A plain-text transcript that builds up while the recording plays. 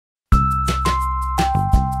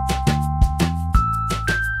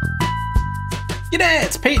G'day,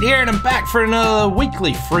 it's Pete here and I'm back for another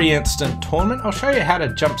weekly free instant tournament. I'll show you how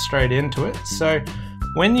to jump straight into it. So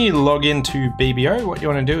when you log into BBO, what you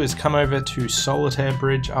want to do is come over to Solitaire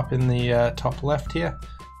Bridge up in the top left here.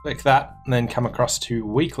 Click that and then come across to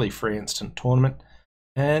weekly free instant tournament.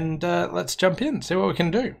 And let's jump in, see what we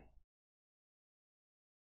can do.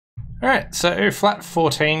 Alright, so flat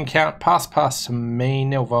 14 count, pass to me,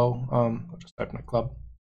 nil vol. I'll just open a club.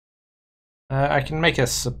 I can make a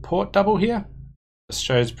support double here. This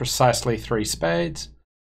shows precisely 3 spades.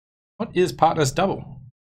 What is partner's double?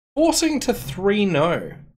 Forcing to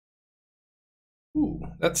 3-no. Ooh,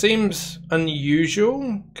 that seems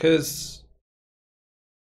unusual because,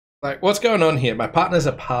 like, what's going on here? My partner's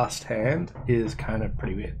a passed hand is kind of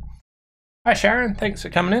pretty weird. Hi Sharon, thanks for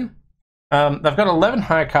coming in. They've got 11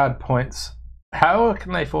 high card points. How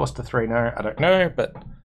can they force to 3-no? I don't know, but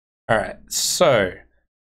alright, so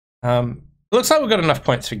looks like we've got enough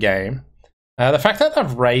points for game. The fact that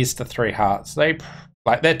they've raised the 3 hearts, they're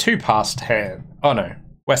 2 passed hand. Oh no,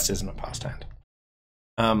 West isn't a passed hand.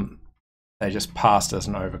 They just passed as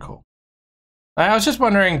an overcall. I was just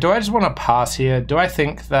wondering, do I just want to pass here? Do I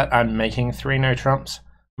think that I'm making 3 no trumps?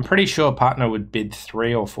 I'm pretty sure partner would bid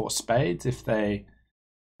 3 or 4 spades if they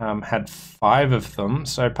had 5 of them.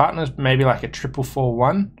 So partner's maybe like a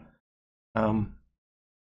 4-4-1.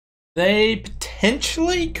 They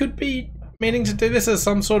potentially could be meaning to do this as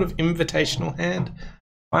some sort of invitational hand.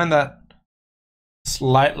 I find that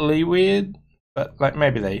slightly weird, but like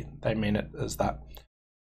maybe they mean it as that.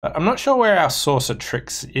 But I'm not sure where our source of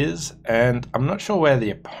tricks is, and I'm not sure where the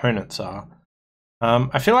opponents are.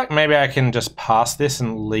 I feel like maybe I can just pass this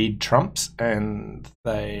and lead trumps, and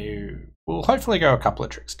they will hopefully go a couple of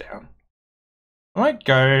tricks down. I might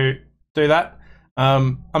go do that.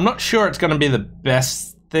 I'm not sure it's going to be the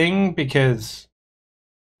best thing because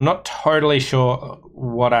I'm not totally sure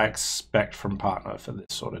what I expect from partner for this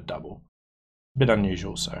sort of double. A bit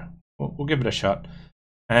unusual, so we'll give it a shot.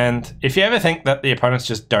 And if you ever think that the opponents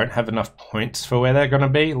just don't have enough points for where they're going to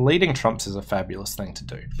be, leading trumps is a fabulous thing to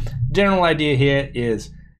do. General idea here is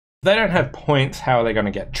if they don't have points, how are they going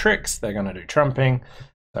to get tricks? They're going to do trumping.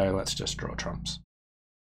 So let's just draw trumps.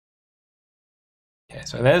 Okay,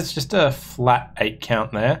 so there's just a flat 8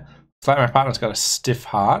 count there. Looks like my partner's got a stiff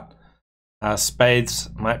heart. Spades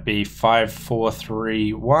might be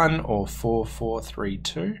 5-4-3-1 or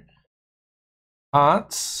 4-4-3-2.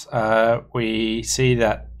 Hearts, we see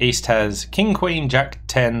that East has King, Queen, Jack,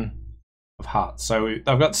 10 of hearts. So they've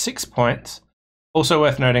got 6 points. Also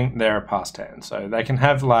worth noting, they're a passed hand. So they can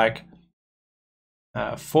have like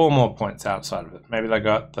 4 more points outside of it. Maybe they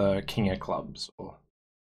got the King of clubs or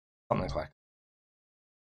something like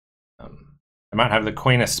that. They might have the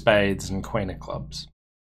Queen of spades and Queen of clubs.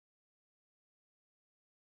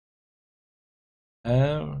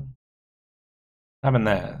 Having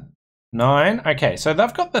there 9. Okay, so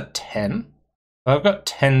they've got the 10. They've got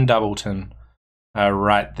 10 Doubleton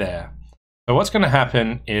right there. So what's going to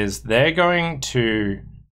happen is they're going to,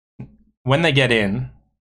 when they get in,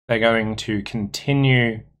 they're going to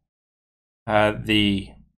continue the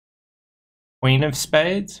Queen of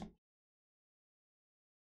spades.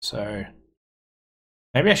 So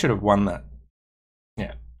maybe I should have won that.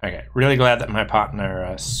 Yeah, okay. Really glad that my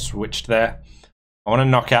partner switched there. I want to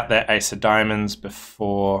knock out their ace of diamonds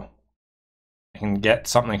before I can get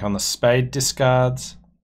something on the spade discards.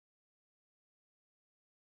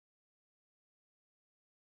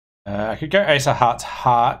 I could go ace of hearts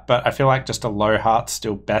heart, but I feel like just a low heart's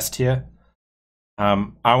still best here. I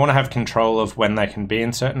want to have control of when they can be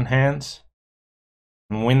in certain hands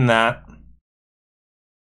and win that.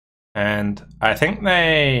 And I think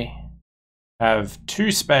they have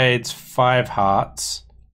 2 spades, 5 hearts.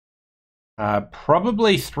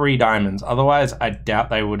 Probably 3 diamonds. Otherwise, I doubt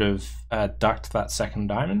they would have ducked that second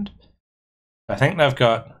diamond. I think they've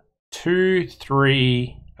got 2,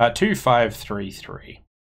 5, 3, 3.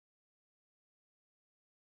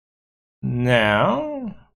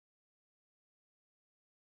 Now,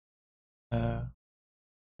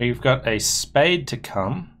 we've got a spade to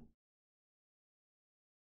come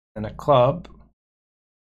and a club.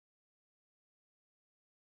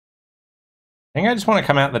 I think I just want to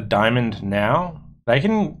come out the diamond now. They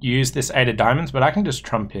can use this 8 of diamonds, but I can just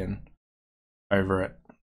trump in over it.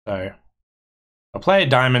 So I'll play a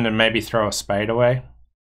diamond and maybe throw a spade away.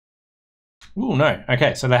 Ooh, no.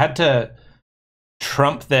 Okay, so they had to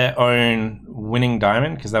trump their own winning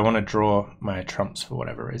diamond because they want to draw my trumps for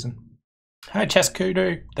whatever reason. Hi, Chess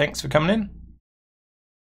Kudu. Thanks for coming in.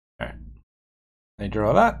 All right. They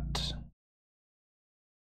draw that.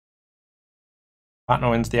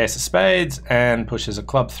 Partner wins the ace of spades and pushes a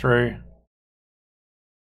club through.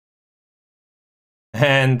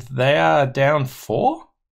 And they are down 4?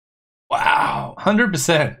 Wow,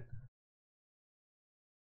 100%.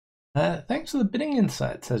 Thanks for the bidding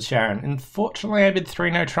insight, says Sharon. Unfortunately, I bid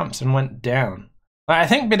 3 no trumps and went down. I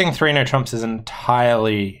think bidding 3 no trumps is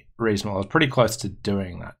entirely reasonable. I was pretty close to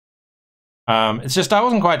doing that. It's just I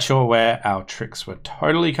wasn't quite sure where our tricks were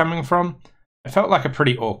totally coming from. It felt like a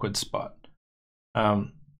pretty awkward spot.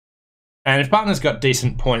 And if partner's got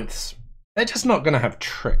decent points, they're just not going to have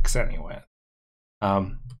tricks anywhere.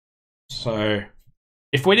 So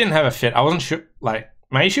if we didn't have a fit, I wasn't sure. Like,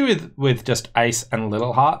 my issue with just ace and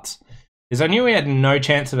little hearts is I knew we had no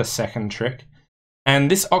chance of a second trick.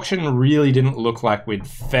 And this auction really didn't look like we'd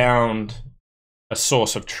found a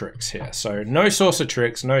source of tricks here. So no source of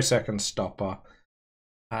tricks, no second stopper.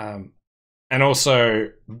 And also,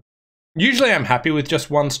 usually I'm happy with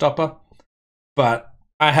just one stopper, but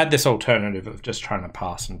I had this alternative of just trying to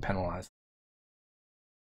pass and penalize.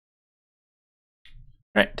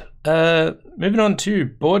 Right, moving on to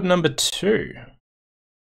board number 2.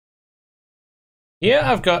 Here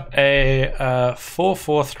I've got a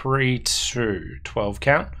 4-4-3-2 12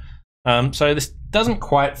 count. So this doesn't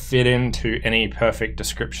quite fit into any perfect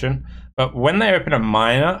description, but when they open a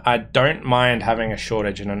minor, I don't mind having a short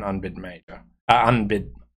edge and an unbid major,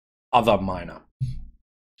 unbid other minor.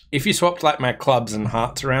 If you swapped like my clubs and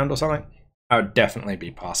hearts around or something, I would definitely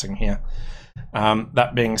be passing here.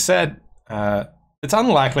 That being said, it's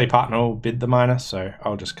unlikely partner will bid the minor, so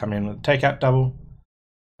I'll just come in with a takeout double.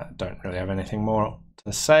 I don't really have anything more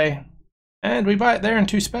to say. And we buy it there in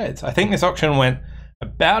 2 spades. I think this auction went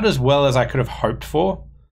about as well as I could have hoped for.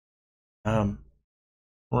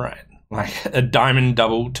 Right, like a diamond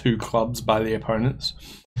double, 2 clubs by the opponents.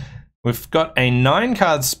 We've got a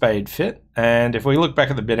 9-card spade fit, and if we look back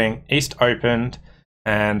at the bidding, East opened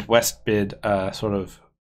and West bid sort of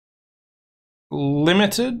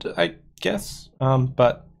limited, I guess,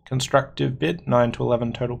 but constructive bid, 9 to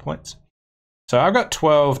 11 total points. So I've got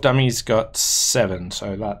 12, Dummy's got 7,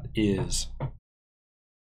 so that is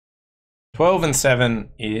 12 and 7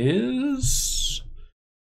 is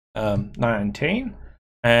 19,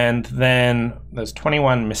 and then there's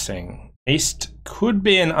 21 missing. East could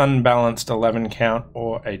be an unbalanced 11 count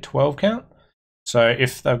or a 12 count. So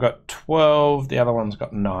if they've got 12, the other one's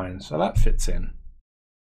got 9, so that fits in.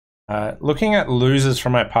 Looking at losers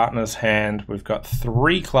from my partner's hand, we've got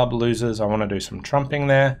 3 club losers. I want to do some trumping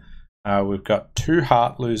there. We've got 2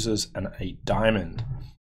 heart losers and a diamond.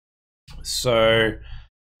 So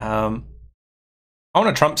I want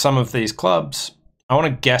to trump some of these clubs. I want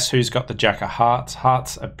to guess who's got the jack of hearts.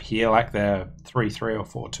 Hearts appear like they're 3-3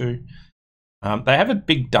 or 4-2. They have a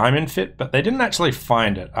big diamond fit, but they didn't actually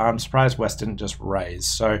find it. I'm surprised West didn't just raise.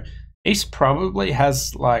 So East probably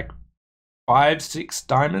has like 5-6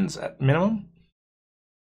 diamonds at minimum.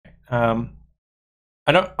 I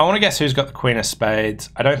want to guess who's got the queen of spades.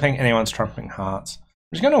 I don't think anyone's trumping hearts.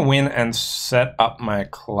 I'm just going to win and set up my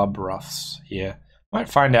club roughs here. Might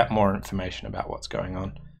find out more information about what's going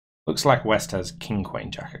on. Looks like West has king,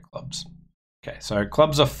 queen, jack of clubs. Okay, so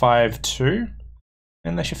clubs are 5-2,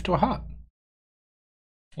 and they shift to a heart.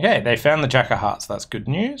 Okay, they found the jack of hearts. That's good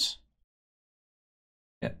news.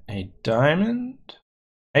 Get a diamond.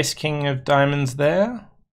 Ace, king of diamonds there.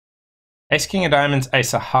 Ace, king of diamonds,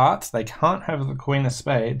 ace of hearts. They can't have the queen of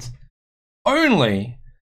spades, only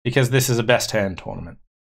because this is a best hand tournament.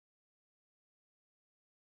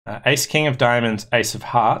 Ace, king of diamonds, ace of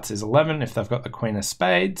hearts is 11. If they've got the queen of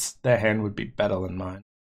spades, their hand would be better than mine.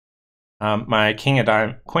 My queen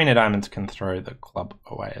of diamonds can throw the club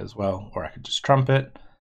away as well, or I could just trump it.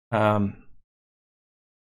 Whatever.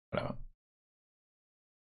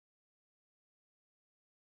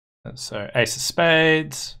 So ace of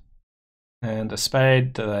spades and a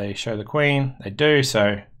spade. Do they show the queen? They do,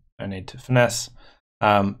 so I need to finesse.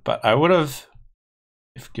 But I would have,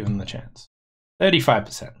 if given the chance.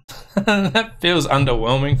 35%. That feels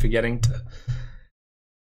underwhelming for getting to...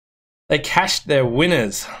 They cashed their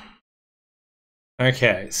winners.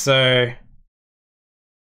 Okay, so...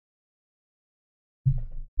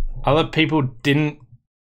 Other people didn't...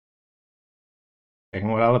 Checking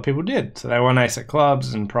what other people did. So they won ace of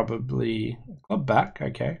clubs and probably club back.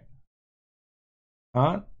 Okay.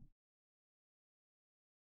 Heart.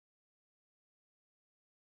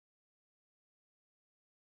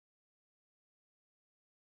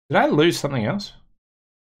 Did I lose something else?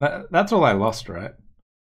 That's all I lost, right?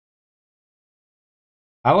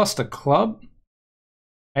 I lost a club,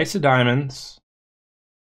 ace of diamonds.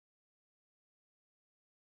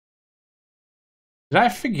 Did I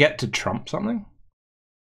forget to trump something?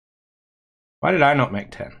 Why did I not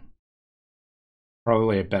make 10?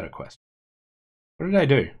 Probably a better question. What did I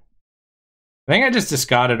do? I think I just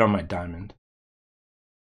discarded on my diamond.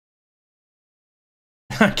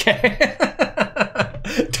 Okay.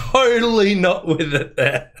 Totally not with it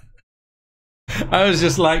there. I was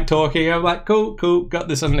just like talking. I'm like, cool, got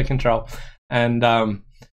this under control. And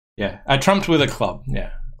yeah, I trumped with a club.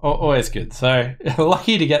 Yeah, always good. So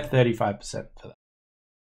lucky to get 35% for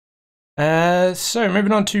that. So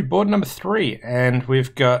moving on to board number 3, and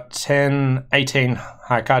we've got 18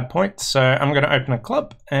 high card points. So I'm going to open a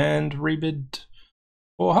club and rebid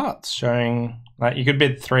 4 hearts, showing like you could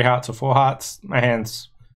bid 3 hearts or 4 hearts. My hand's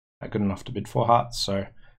not good enough to bid 4 hearts, so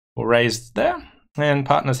we'll raise there, and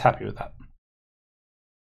partner's happy with that.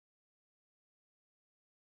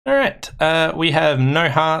 All right, we have no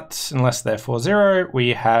hearts unless they're 4-0. We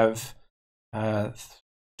have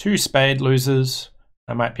 2 spade losers.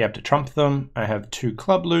 I might be able to trump them. I have 2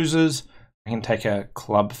 club losers. I can take a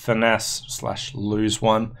club finesse / lose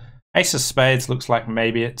 1. Ace of spades looks like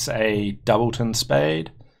maybe it's a doubleton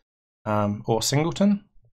spade or singleton.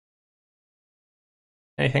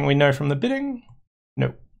 Anything we know from the bidding?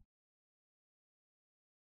 Nope.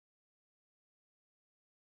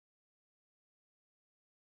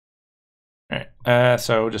 All right,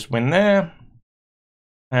 so we'll just win there.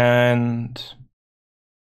 And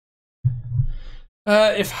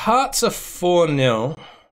if hearts are 4-0,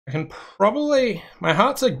 I can probably, my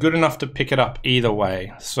hearts are good enough to pick it up either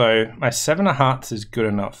way. So my 7 of hearts is good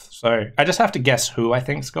enough. So I just have to guess who I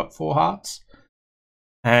think's got 4 hearts.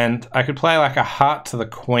 And I could play like a heart to the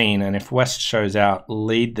queen, and if West shows out,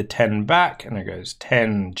 lead the 10 back, and it goes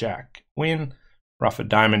 10, jack, win, rough a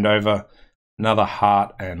diamond over, another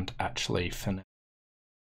heart, and actually finish.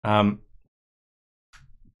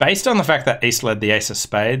 Based on the fact that East led the ace of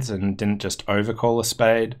spades and didn't just overcall a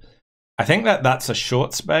spade, I think that that's a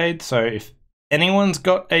short spade. So if anyone's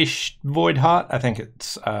got a void heart, I think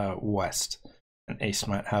it's West, and East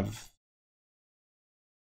might have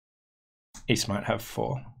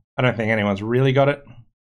 4. I don't think anyone's really got it.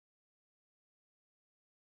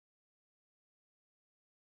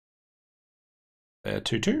 They're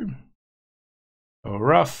 2-2. Or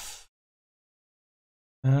rough.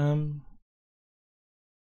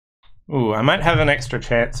 Ooh, I might have an extra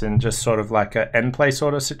chance in just sort of like a end play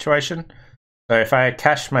sort of situation. So if I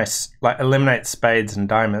cash my, like eliminate spades and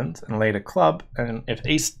diamonds and lead a club, and if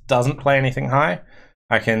East doesn't play anything high,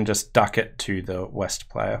 I can just duck it to the West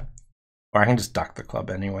player. Or I can just duck the club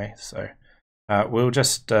anyway. So we'll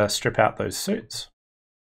just strip out those suits.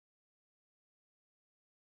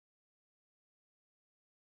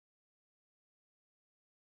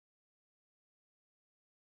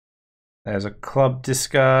 There's a club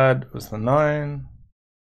discard, it was the 9.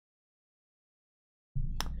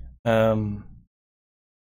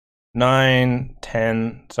 9,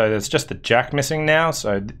 10, so there's just the jack missing now,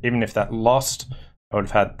 so even if that lost, I would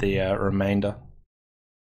have had the remainder.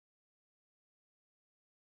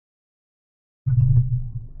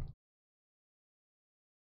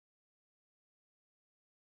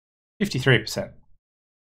 %53%.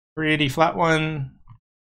 Pretty flat one.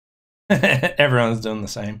 Everyone's doing the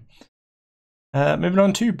same. Moving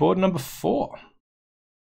on to board number 4.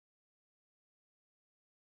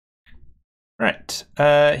 Right,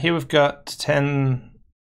 here we've got 14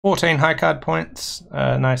 high card points.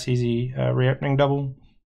 Nice easy reopening double.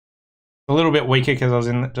 A little bit weaker because I was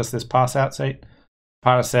in just this pass out seat.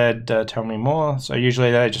 Partner said, tell me more. So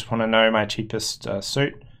usually they just want to know my cheapest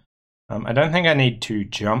suit. I don't think I need to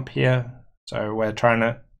jump here. So we're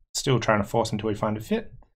still trying to force until we find a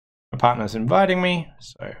fit. My partner's inviting me,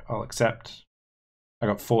 so I'll accept. I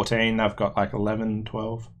got 14, they've got like 11,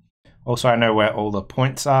 12. Also, I know where all the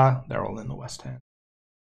points are. They're all in the West hand.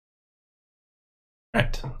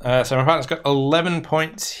 Right, so my partner's got 11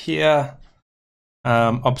 points here,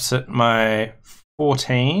 opposite my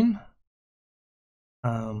 14.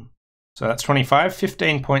 So that's 25,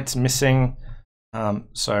 15 points missing.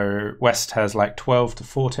 So West has like 12 to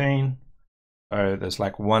 14. So there's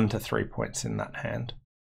like 1 to 3 points in that hand.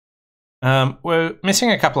 We're missing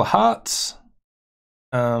a couple of hearts.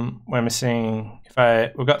 We're missing,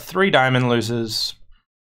 we've got 3 diamond losers.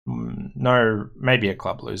 No, maybe a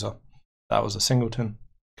club loser. That was a singleton.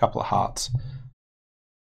 Couple of hearts.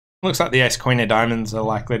 Looks like the ace queen of diamonds are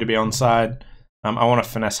likely to be onside. I want to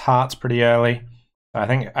finesse hearts pretty early. I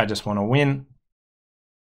think I just want to win.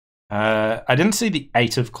 I didn't see the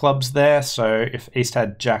 8 of clubs there, so if East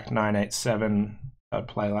had jack 9, 8, 7, I'd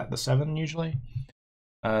play like the 7 usually.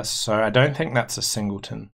 So I don't think that's a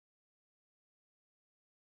singleton.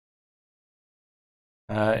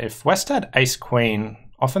 If West had ace queen,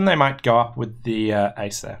 often they might go up with the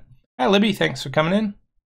ace there. Hey Libby, thanks for coming in.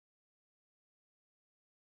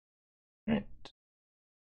 Right.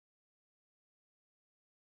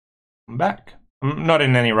 I'm back. I'm not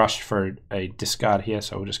in any rush for a discard here,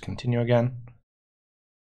 so we'll just continue again.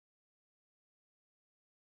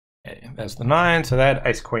 Okay, there's the 9, so they had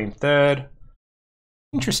ace queen third.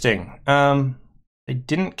 Interesting. They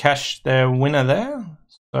didn't cash their winner there,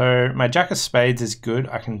 so my jack of spades is good.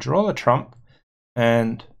 I can draw the trump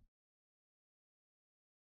and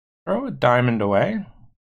throw a diamond away.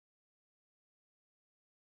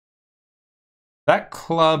 That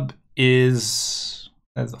club is,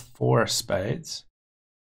 there's a 4 of spades.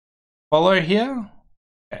 Follow here.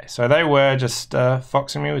 Okay, so they were just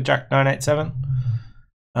foxing me with jack 9, 8, 7.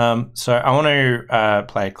 So I want to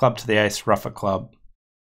play club to the ace, ruff a club.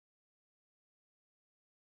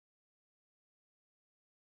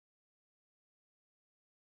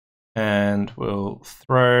 And we'll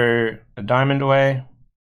throw a diamond away.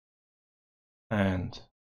 And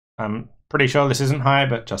I'm pretty sure this isn't high,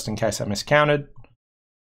 but just in case I miscounted.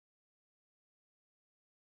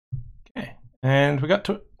 Okay, and we got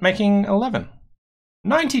to making 11.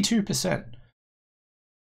 92%.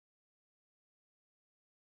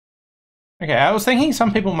 Okay, I was thinking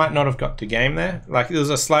some people might not have got to game there. Like, it was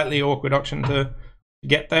a slightly awkward option to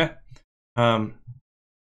get there.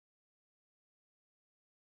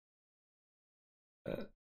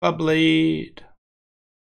 Club lead.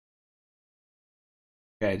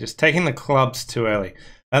 Okay, just taking the clubs too early.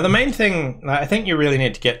 The main thing, I think you really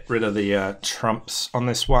need to get rid of the trumps on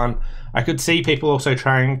this one. I could see people also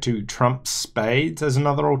trying to trump spades as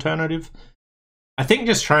another alternative. I think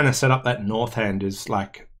just trying to set up that north hand is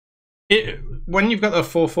like, when you've got the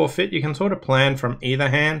 4-4 fit, you can sort of plan from either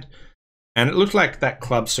hand. And it looked like that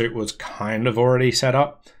club suit was kind of already set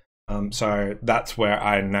up. So that's where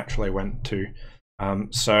I naturally went to.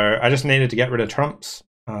 So I just needed to get rid of trumps,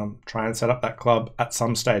 try and set up that club at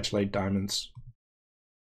some stage, lead diamonds.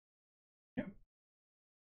 Yeah.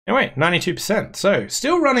 Anyway, 92%. So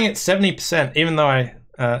still running at 70%, even though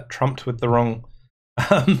I trumped with the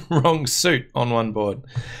wrong suit on one board.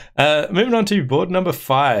 Moving on to board number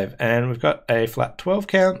 5, and we've got a flat 12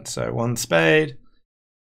 count, so 1 spade,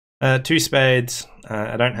 2 spades.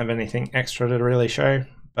 I don't have anything extra to really show,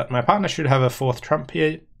 but my partner should have a 4th trump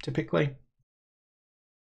here, typically.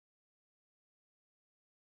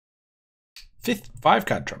 5th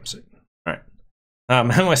 5-card trump suit. All right.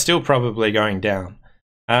 And we're still probably going down.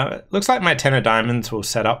 It looks like my 10 of diamonds will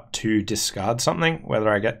set up to discard something, whether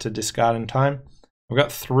I get to discard in time. We've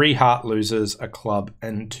got 3 heart losers, a club,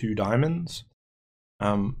 and 2 diamonds.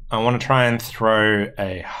 I want to try and throw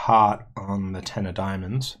a heart on the 10 of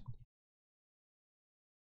diamonds.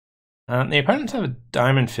 The opponents have a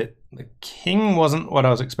diamond fit. The king wasn't what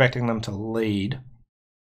I was expecting them to lead.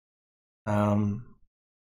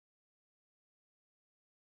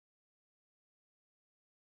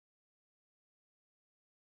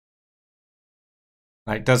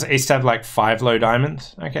 Like, does East have like 5 low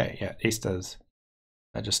diamonds? Okay, yeah, East does.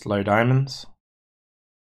 Just low diamonds.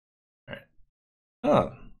 All right.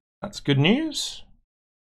 Oh, that's good news.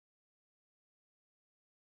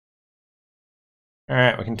 All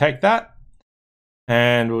right, we can take that.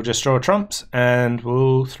 And we'll just draw trumps, and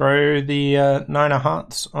we'll throw the 9 of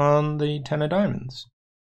hearts on the 10 of diamonds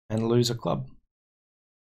and lose a club.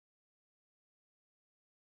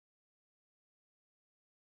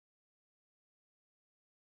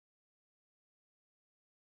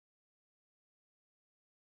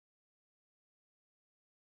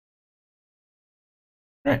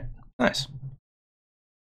 Right, nice.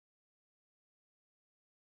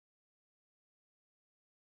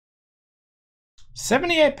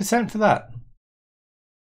 $78% for that.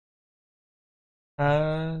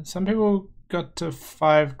 Some people got to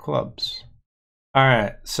 5 clubs. All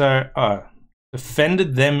right, so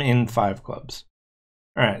defended them in 5 clubs.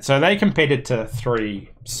 All right, so they competed to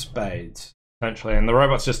 3 spades essentially, and the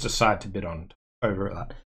robots just decide to bid on over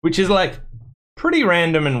that, which is like pretty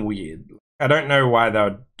random and weird. I don't know why they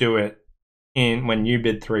would do it when you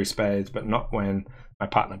bid 3 spades, but not when my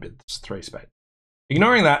partner bids 3 spades.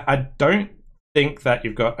 Ignoring that, I don't think that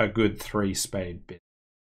you've got a good 3 spade bid.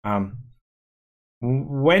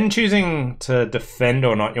 When choosing to defend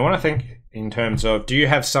or not, you want to think in terms of, do you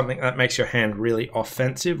have something that makes your hand really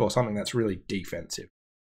offensive or something that's really defensive?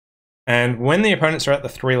 And when the opponents are at the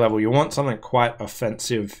 3 level, you want something quite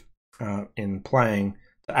offensive in playing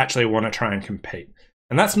to actually want to try and compete.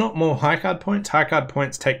 And that's not more high card points. High card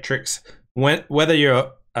points take tricks whether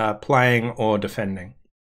you're playing or defending.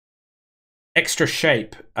 Extra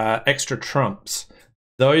shape, extra trumps,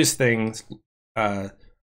 those things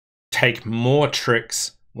take more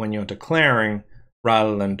tricks when you're declaring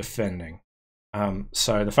rather than defending.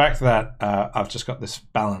 So the fact that I've just got this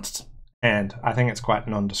balanced hand. I think it's quite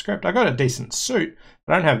nondescript. I got a decent suit,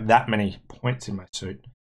 but I don't have that many points in my suit.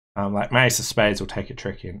 Like my ace of spades will take a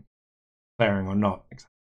trick in clearing or not.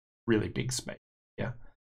 Really big spade here.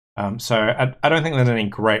 So I don't think there's any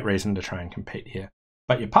great reason to try and compete here.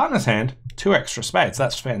 But your partner's hand, 2 extra spades.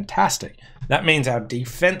 That's fantastic. That means our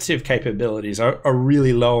defensive capabilities are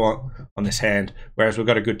really low on this hand, whereas we've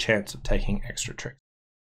got a good chance of taking extra tricks.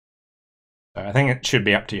 So I think it should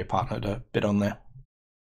be up to your partner to bid on there.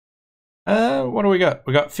 What do we got?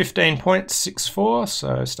 We got 15 points, 6-4.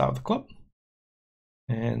 So start with the club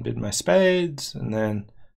and bid my spades, and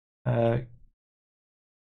then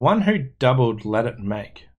one who doubled, let it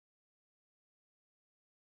make.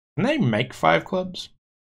 Can they make 5 clubs?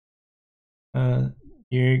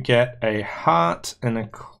 You get a heart and a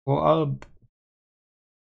club.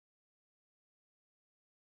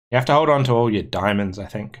 You have to hold on to all your diamonds, I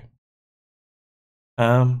think.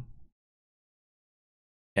 Yeah,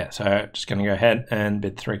 so just going to go ahead and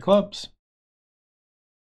bid 3 clubs.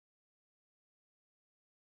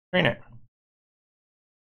 Reno.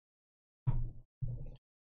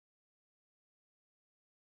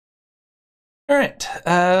 All right,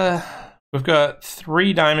 we've got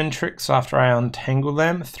 3 diamond tricks after I untangle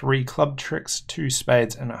them, 3 club tricks, 2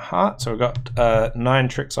 spades, and a heart. So we've got 9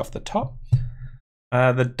 tricks off the top.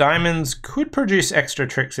 The diamonds could produce extra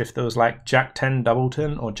tricks if there was like Jack 10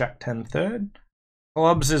 doubleton or Jack 10 third.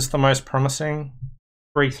 Clubs is the most promising.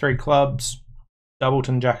 3 clubs,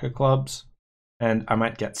 doubleton Jack of clubs, and I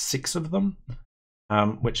might get 6 of them,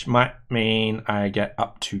 which might mean I get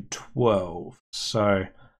up to 12. So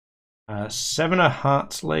 7 of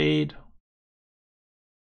hearts lead.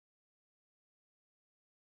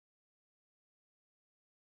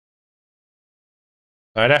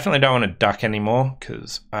 I definitely don't want to duck anymore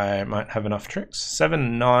because I might have enough tricks.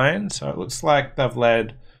 7-9, so it looks like they've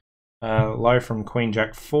led low from Queen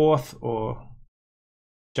Jack 4th or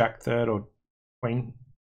Jack 3rd or Queen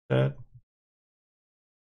 3rd.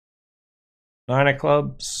 9 of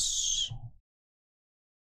clubs.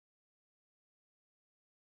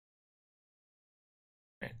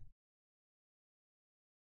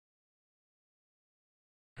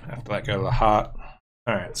 I have to let go of the heart.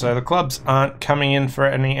 Alright, so the clubs aren't coming in for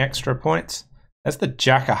any extra points. That's the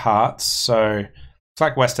Jack of hearts, so looks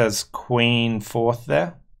like West has Queen 4th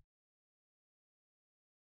there.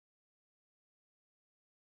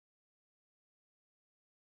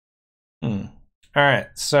 Alright,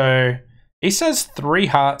 so East has 3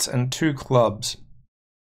 hearts and 2 clubs.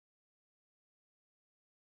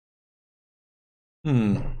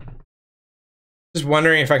 Just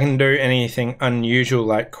wondering if I can do anything unusual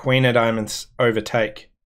like Queen of diamonds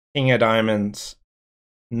overtake, King of diamonds,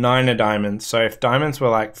 9 of diamonds. So if diamonds were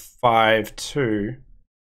like 5-2,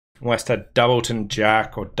 West had doubleton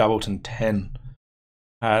Jack or doubleton 10,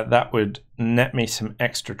 that would net me some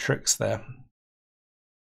extra tricks there.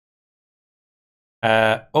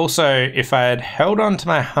 Also, if I had held on to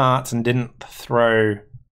my hearts and didn't throw,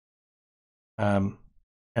 and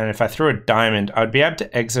if I threw a diamond, I'd be able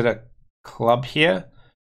to exit a club here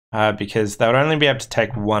because they would only be able to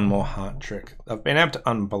take 1 more heart trick. I've been able to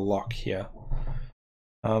unblock here.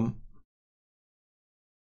 It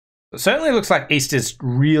certainly looks like East is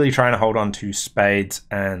really trying to hold on to spades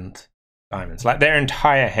and diamonds. Like their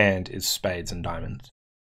entire hand is spades and diamonds.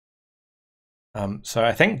 So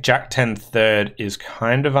I think Jack 10 third is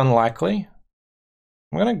kind of unlikely.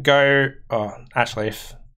 I'm gonna go, actually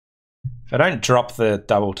if I don't drop the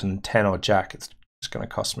doubleton 10 or Jack, it's just gonna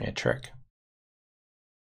cost me a trick.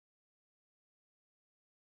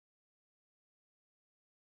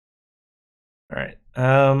 All right,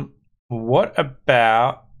 what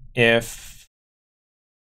about if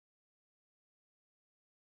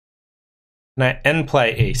I end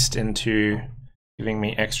play East into giving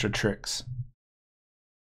me extra tricks?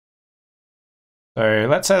 So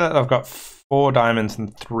let's say that I've got 4 diamonds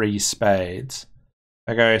and 3 spades.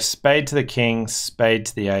 I go spade to the king, spade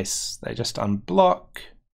to the ace. They just unblock.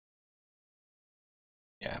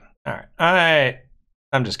 Yeah, all right.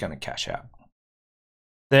 I'm just going to cash out.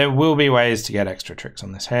 There will be ways to get extra tricks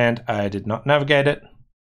on this hand. I did not navigate it.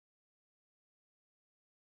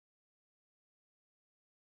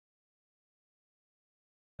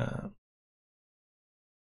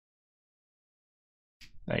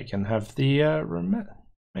 They can have the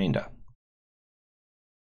remainder.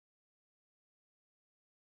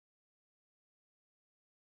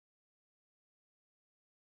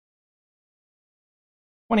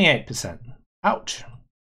 %. Ouch.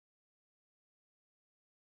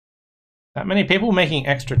 That many people making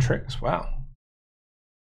extra tricks. Wow.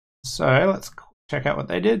 So let's check out what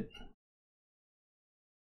they did.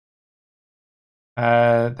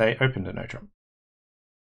 They opened a no trump.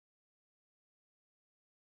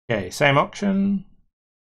 Okay, same auction.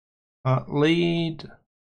 Lead.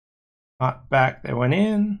 Heart back, they went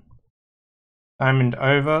in. Diamond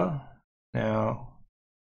over. Now.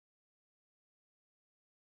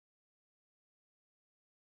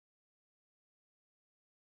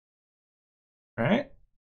 Right.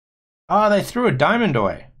 Oh, they threw a diamond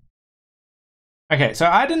away. Okay, so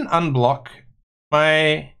I didn't unblock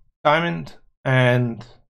my diamond, and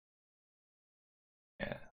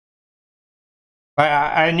yeah,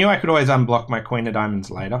 I knew I could always unblock my queen of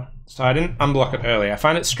diamonds later, so I didn't unblock it early. I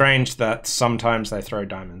find it strange that sometimes they throw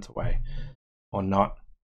diamonds away or not.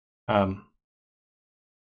 Yeah,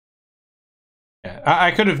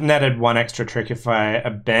 I could have netted one extra trick if I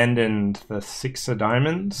abandoned the 6 of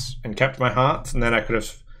diamonds and kept my hearts, and then I could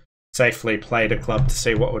have safely played a club to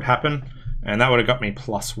see what would happen, and that would have got me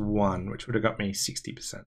 +1, which would have got me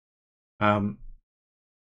 60%.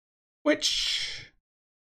 Which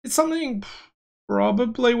is something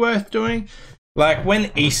probably worth doing. Like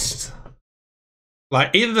when East,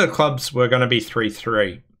 like either the clubs were going to be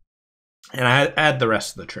 3-3, and I had the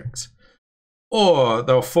rest of the tricks, or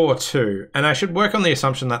they were 4-2, and I should work on the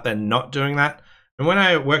assumption that they're not doing that. And when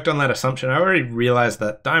I worked on that assumption, I already realized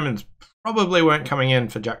that diamonds probably weren't coming in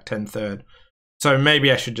for Jack 10 third. So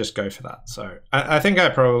maybe I should just go for that. So I think I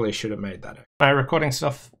probably should have made that. My recording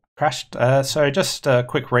stuff crashed. So just a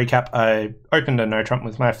quick recap. I opened a no trump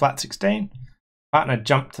with my flat 16. Partner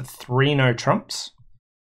jumped to 3 no trumps.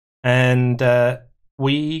 And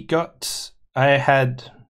we got, I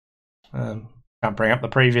had, can't bring up the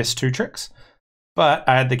previous 2 tricks, but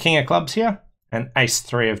I had the king of clubs here and ace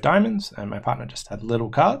 3 of diamonds, and my partner just had little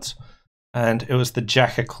cards. And it was the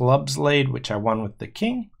jack of clubs lead, which I won with the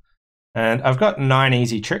king. And I've got 9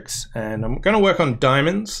 easy tricks, and I'm going to work on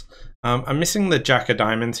diamonds. I'm missing the jack of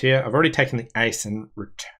diamonds here. I've already taken the ace and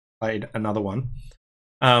played another one.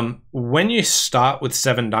 When you start with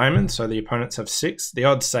 7 diamonds, so the opponents have 6, the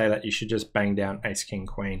odds say that you should just bang down ace, king,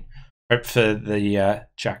 queen. Hope for the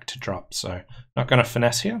jack to drop, so not going to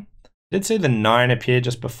finesse here. Did see the 9 appear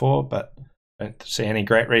just before, but I don't see any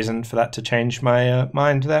great reason for that to change my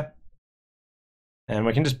mind there. And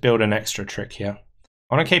we can just build an extra trick here.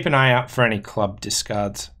 I want to keep an eye out for any club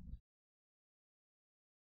discards.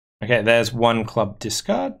 Okay, there's 1 club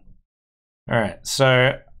discard. All right,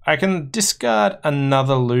 so I can discard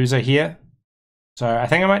another loser here. So I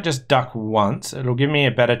think I might just duck once. It'll give me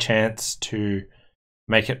a better chance to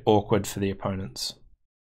make it awkward for the opponents.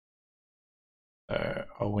 So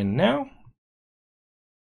I'll win now.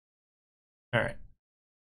 All right.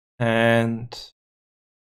 And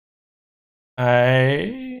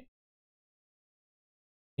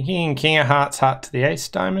thinking king of hearts, heart to the ace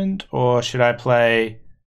diamond, or should I play?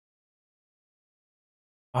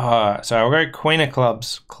 So I'll go queen of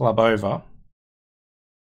clubs, club over.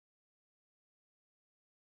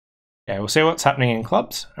 Okay, we'll see what's happening in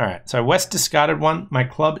clubs. All right, so West discarded 1. My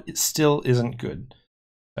club still isn't good.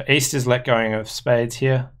 So East is let going of spades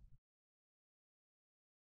here.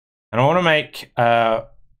 And I want to make,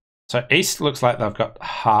 so East looks like they've got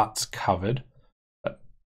hearts covered. But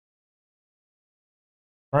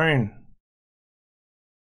thrown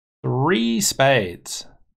 3 spades.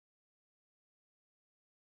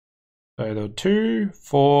 So there were 2,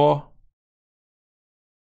 4,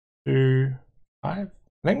 2, 5.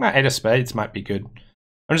 I think my 8 of spades might be good.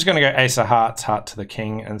 I'm just going to go ace of hearts, heart to the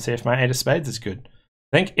king, and see if my 8 of spades is good.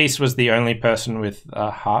 I think East was the only person with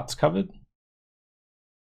hearts covered.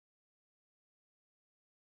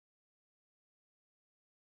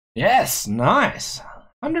 Yes, nice.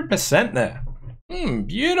 100% there.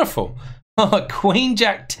 Beautiful. Queen,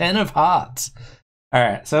 jack, 10 of hearts. All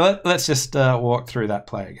right, so let's just walk through that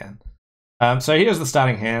play again. So here's the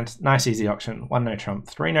starting hand. Nice, easy auction. 1 no trump,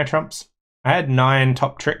 3 no trumps. I had 9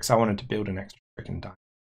 top tricks. I wanted to build an extra trick in diamond.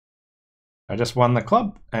 I just won the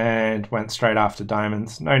club and went straight after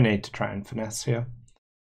diamonds. No need to try and finesse here.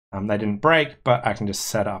 They didn't break, but I can just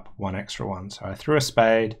set up 1 extra one. So I threw a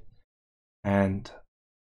spade and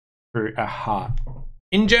threw a heart.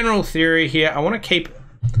 In general theory here, I want to keep,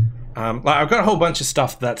 like I've got a whole bunch of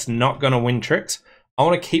stuff that's not going to win tricks. I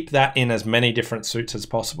want to keep that in as many different suits as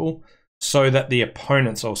possible so that the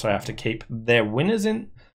opponents also have to keep their winners in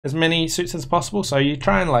as many suits as possible. So you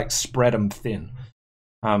try and like spread them thin.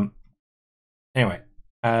 Anyway,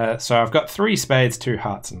 so I've got 3 spades, 2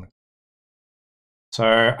 hearts in the. So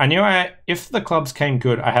I knew if the clubs came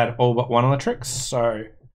good, I had all but 1 of the tricks. So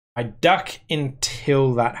I duck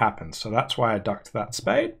until that happens. So that's why I ducked that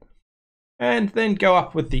spade. And then go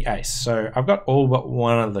up with the ace. So I've got all but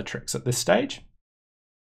 1 of the tricks at this stage.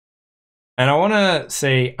 And I want to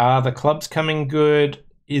see, are the clubs coming good?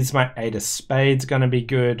 Is my 8 of spades going to be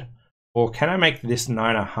good? Or can I make this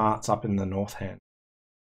 9 of hearts up in the north hand?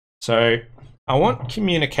 So I want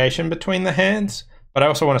communication between the hands, but I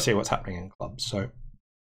also want to see what's happening in clubs. So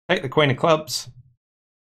take the queen of clubs,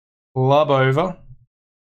 club over.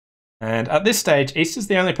 And at this stage, East is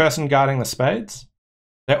the only person guarding the spades.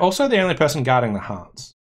 They're also the only person guarding the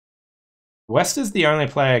hearts. West is the only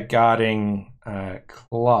player guarding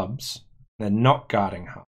clubs. They're not guarding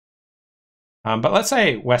hearts. But let's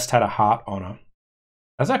say West had a heart honor.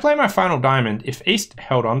 As I play my final diamond, if East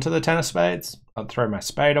held on to the 10 of spades, I'd throw my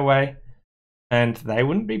spade away, and they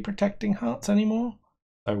wouldn't be protecting hearts anymore.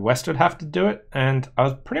 So West would have to do it, and I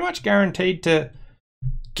was pretty much guaranteed to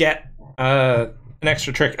get an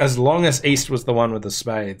extra trick as long as East was the one with the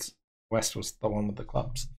spades. West was the one with the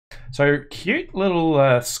clubs. So cute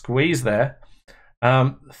little squeeze there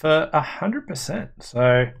for 100%.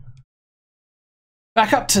 So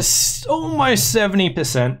back up to almost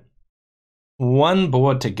 70%. One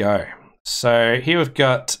board to go. So here we've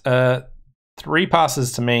got 3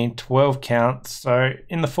 passes to me, 12 counts. So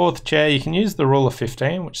in the 4th chair, you can use the rule of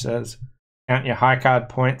 15, which says count your high card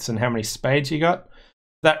points and how many spades you got.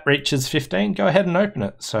 If that reaches 15, go ahead and open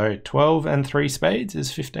it. So 12 and 3 spades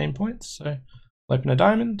is 15 points. So I'll open a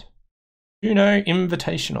diamond. Juno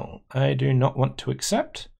Invitational. I do not want to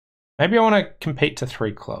accept. Maybe I want to compete to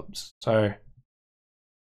 3 clubs. So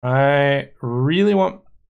I really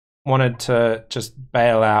wanted to just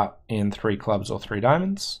bail out in 3 clubs or 3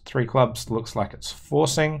 diamonds. 3 clubs looks like it's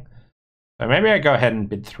forcing. So maybe I go ahead and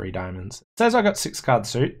bid 3 diamonds. It says I got 6 card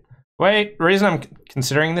suit. The reason I'm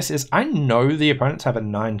considering this is I know the opponents have a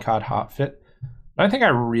 9 card heart fit. I don't think I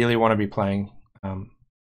really want to be playing no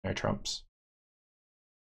trumps.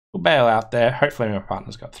 We'll bail out there. Hopefully my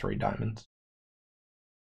partner's got 3 diamonds.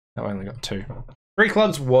 No, I only got 2. 3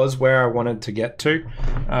 clubs was where I wanted to get to,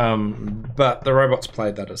 but the robots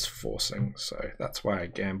played that as forcing, so that's why I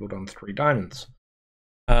gambled on 3 diamonds.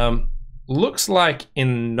 Looks like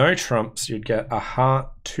in no trumps you'd get a heart,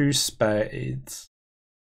 2 spades,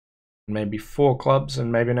 maybe 4 clubs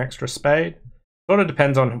and maybe an extra spade. Sort of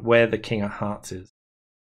depends on where the king of hearts is.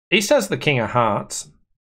 East has the king of hearts,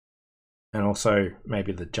 and also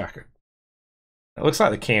maybe the jack. It looks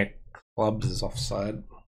like the king of clubs is offside.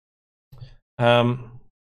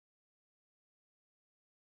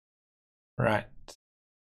 Right.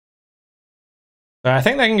 So I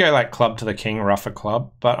think they can go like club to the king, ruff a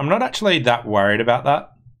club, but I'm not actually that worried about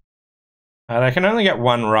that. They can only get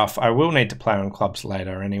 1 ruff. I will need to play on clubs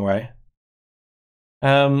later anyway.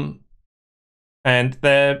 And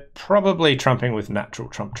they're probably trumping with natural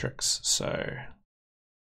trump tricks. So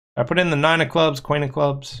I put in the 9 of clubs, queen of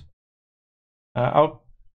clubs. I'll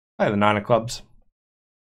play the 9 of clubs.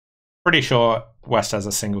 Pretty sure West has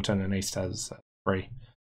a singleton and East has 3.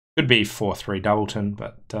 Could be 4-3 doubleton,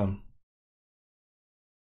 but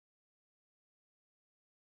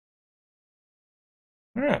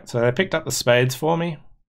alright, so they picked up the spades for me.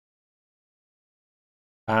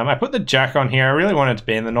 I put the jack on here. I really wanted to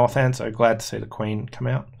be in the north hand, so glad to see the queen come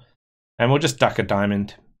out. And we'll just duck a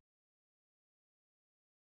diamond.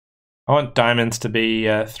 I want diamonds to be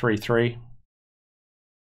 3-3.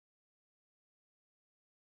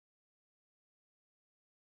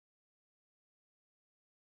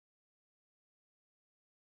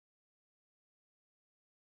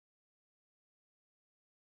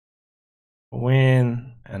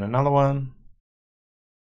 Win, and another one.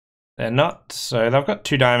 They're not, so they've got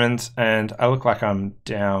 2 diamonds, and I look like I'm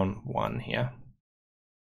down 1 here.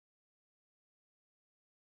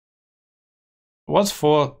 It was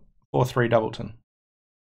 4-3 doubleton.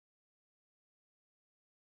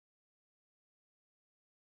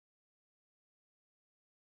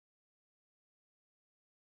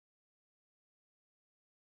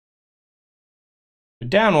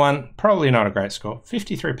 Down 1, probably not a great score.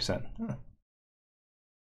 53%. Huh.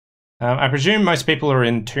 I presume most people are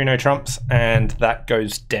in 2 no trumps, and that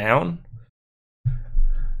goes down.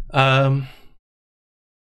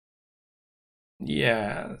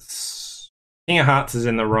 Yeah, king of hearts is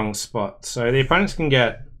in the wrong spot, so the opponents can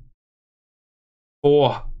get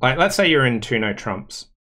 4. Like, let's say you're in 2 no trumps,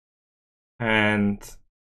 and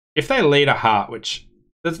if they lead a heart, which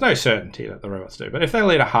there's no certainty that the robots do, but if they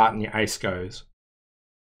lead a heart and your ace goes,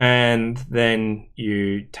 and then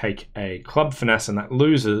you take a club finesse and that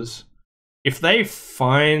loses. If they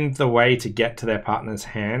find the way to get to their partner's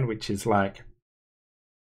hand, which is like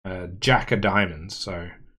jack of diamonds, so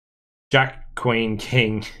jack, queen,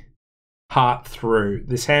 king, heart through,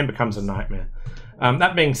 this hand becomes a nightmare.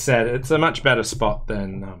 That being said, it's a much better spot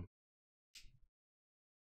than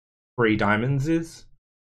 3 diamonds is.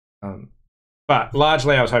 But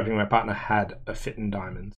largely I was hoping my partner had a fit in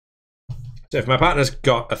diamonds. So if my partner's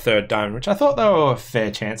got a third diamond, which I thought they were a fair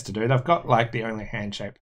chance to do, they've got like the only hand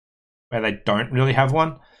shape where they don't really have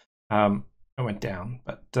one. I went down,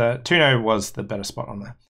 but Tuno was the better spot on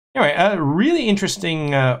there. Anyway, a really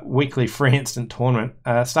interesting weekly free instant tournament.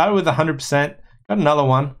 Started with 100%, got another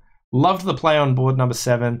one. Loved the play on board number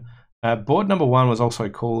 7. Board number 1 was also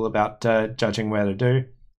cool about judging where to do,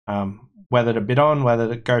 whether to bid on, whether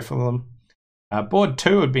to go for them. Board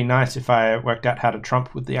 2 would be nice if I worked out how to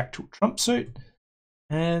trump with the actual trump suit.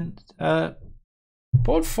 And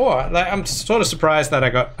board 4, I'm sort of surprised that I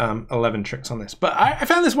got 11 tricks on this, but I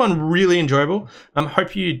found this one really enjoyable.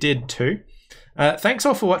 Hope you did too. Thanks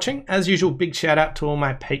all for watching. As usual, big shout out to all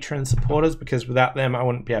my Patreon supporters, because without them I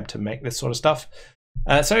wouldn't be able to make this sort of stuff.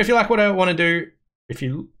 So if you like what I want to do, if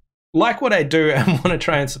you like what I do and want to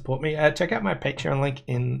try and support me, check out my Patreon link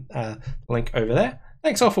in the link over there.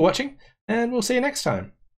 Thanks all for watching, and we'll see you next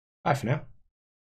time. Bye for now.